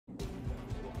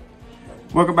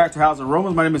Welcome back to House of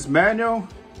Aromas. My name is Manuel.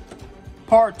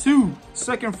 Part 2,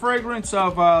 second fragrance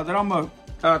of that I'm gonna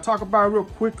talk about real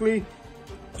quickly.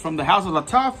 It's from the house of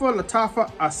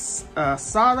Lattafa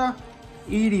Asad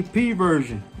EDP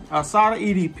version. Asad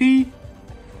EDP.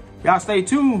 Y'all stay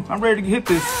tuned. I'm ready to hit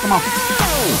this. Come on.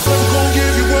 Never gonna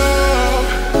give you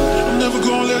up. I'm never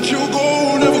gonna let you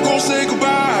go. Never gonna say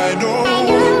goodbye. No.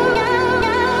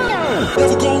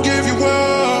 Never gonna give you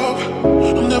up.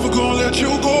 I'm never gonna let you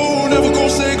go. Never gonna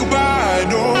say goodbye.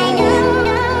 No.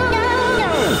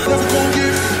 Never gonna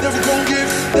give, never gonna give,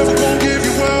 never gonna give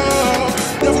you up.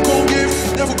 Never gonna give,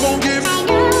 never gonna give.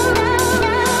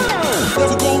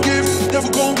 Never gonna give,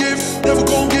 never gonna give, never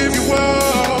gonna give you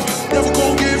up. Never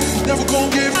gonna give, never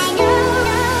gonna give.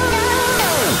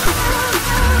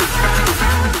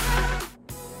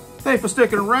 Thanks for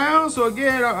sticking around. So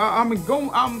again,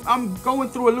 I'm going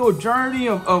through a little journey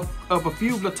of a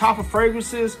few Lattafa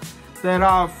fragrances that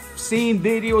I've seen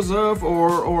videos of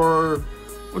or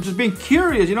just been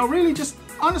curious, you know, really just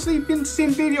honestly been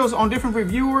seeing videos on different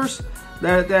reviewers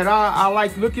that I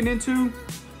like looking into.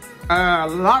 A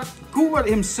lot Google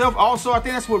himself also, I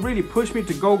think that's what really pushed me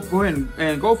to go ahead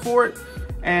and go for it.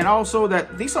 And also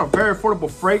that these are very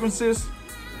affordable fragrances.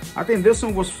 I think this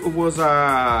one was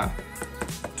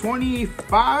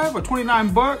 25 or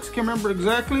 29 bucks, can't remember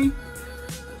exactly.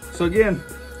 So again,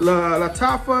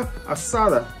 Lattafa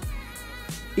Asad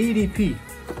EDP.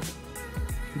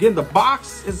 Again, the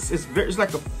box it's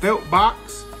like a felt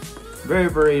box,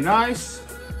 very nice.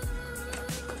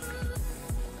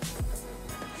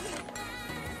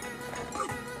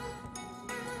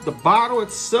 The bottle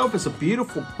itself is a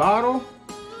beautiful bottle.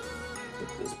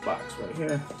 Put this box right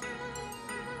here.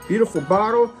 Beautiful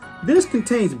bottle. This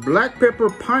contains black pepper,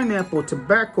 pineapple,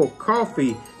 tobacco,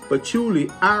 coffee, patchouli,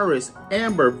 iris,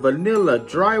 amber, vanilla,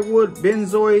 dry wood,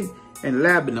 benzoin, and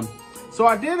labdanum. So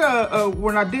I did I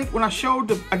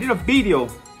did a video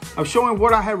of showing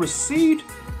what I had received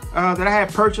that I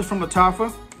had purchased from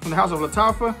Lattafa, from the house of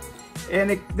Lattafa,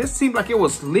 and this seemed like it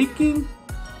was leaking.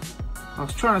 I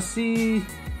was trying to see,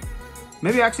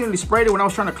 maybe I accidentally sprayed it when I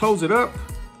was trying to close it up.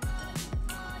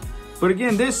 But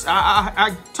again, this,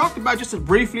 I talked about just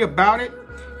briefly about it,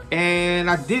 and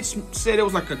I did say it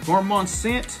was like a gourmand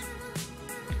scent.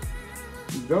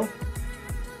 There you go.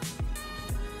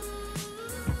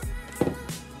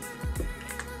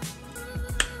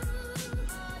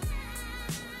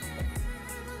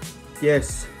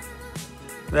 Yes,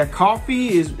 that coffee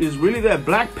is really that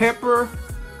black pepper.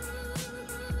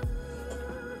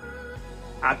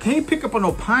 I can't pick up on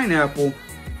no pineapple.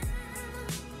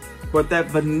 But that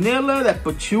vanilla, that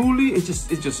patchouli, it's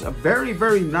just a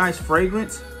very nice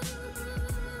fragrance.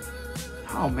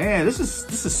 Oh man, this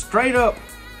is straight up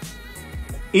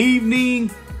evening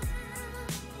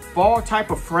fall type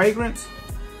of fragrance.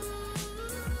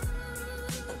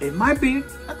 It might be,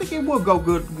 I think it will go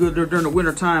good during the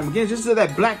winter time. Again, just so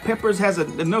that black peppers has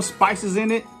enough spices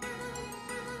in it.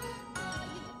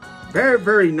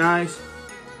 Very nice.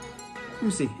 Let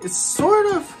me see. It's sort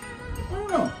of, I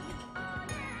don't know.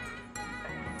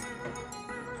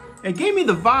 It gave me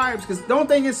the vibes, because the only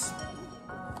thing is,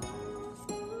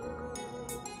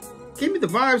 gave me the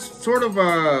vibes sort of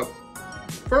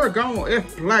Ferragamo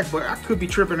F Black, but I could be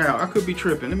tripping out. I could be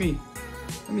tripping. Let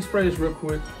me spray this real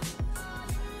quick.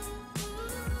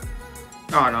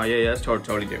 Oh no, yeah, that's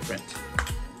totally different.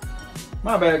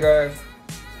 My bad, guys.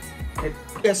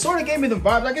 It sort of gave me the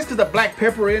vibes, I guess, because the black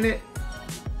pepper in it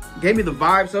gave me the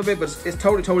vibes of it, but it's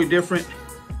totally different.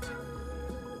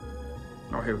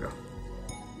 Oh, here we go.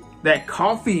 That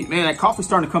coffee, man, that coffee's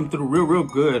starting to come through real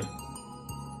good.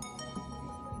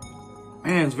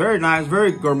 Man, it's very nice,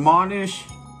 very gourmandish.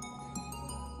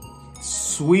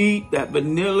 Sweet, that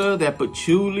vanilla, that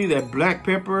patchouli, that black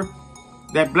pepper.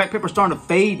 That black pepper's starting to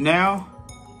fade now.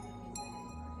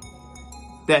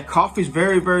 That coffee's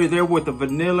very there with the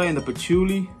vanilla and the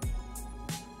patchouli.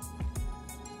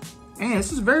 Man,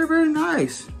 this is very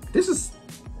nice. This is,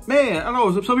 man, I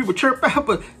know some people chirp out,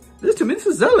 but this, to me, this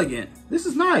is elegant. This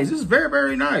is nice. This is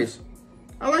very nice.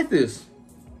 I like this.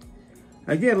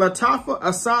 Again, Lattafa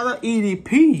Asad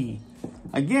EDP.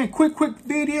 Again, quick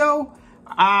video.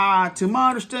 To my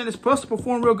understanding, it's supposed to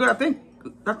perform real good. I think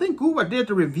Google did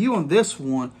the review on this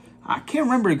one. I can't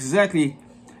remember exactly,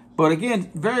 but again,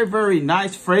 very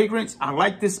nice fragrance. I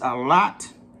like this a lot.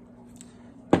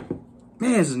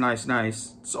 Man, this is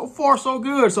nice. So far, so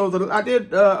good. So I did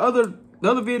the other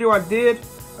video I did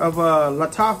of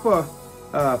Lattafa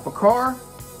Fakar.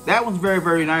 That one's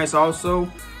very nice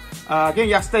also. Again,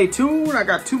 y'all stay tuned. I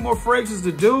got 2 more fragrances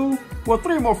to do. Well,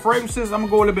 3 more fragrances. I'm gonna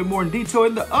go a little bit more in detail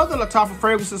in the other Lattafa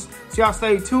fragrances. So y'all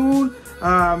stay tuned.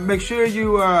 Make sure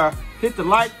you hit the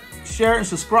like, share, and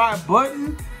subscribe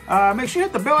button. Make sure you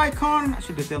hit the bell icon. I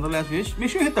should have did that in the last video. Make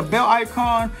sure you hit the bell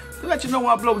icon to let you know when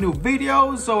I upload new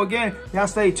videos. So again, y'all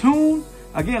stay tuned.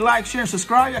 Again, like, share, and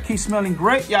subscribe. Y'all keep smelling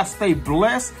great. Y'all stay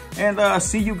blessed. And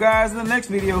see you guys in the next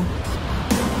video.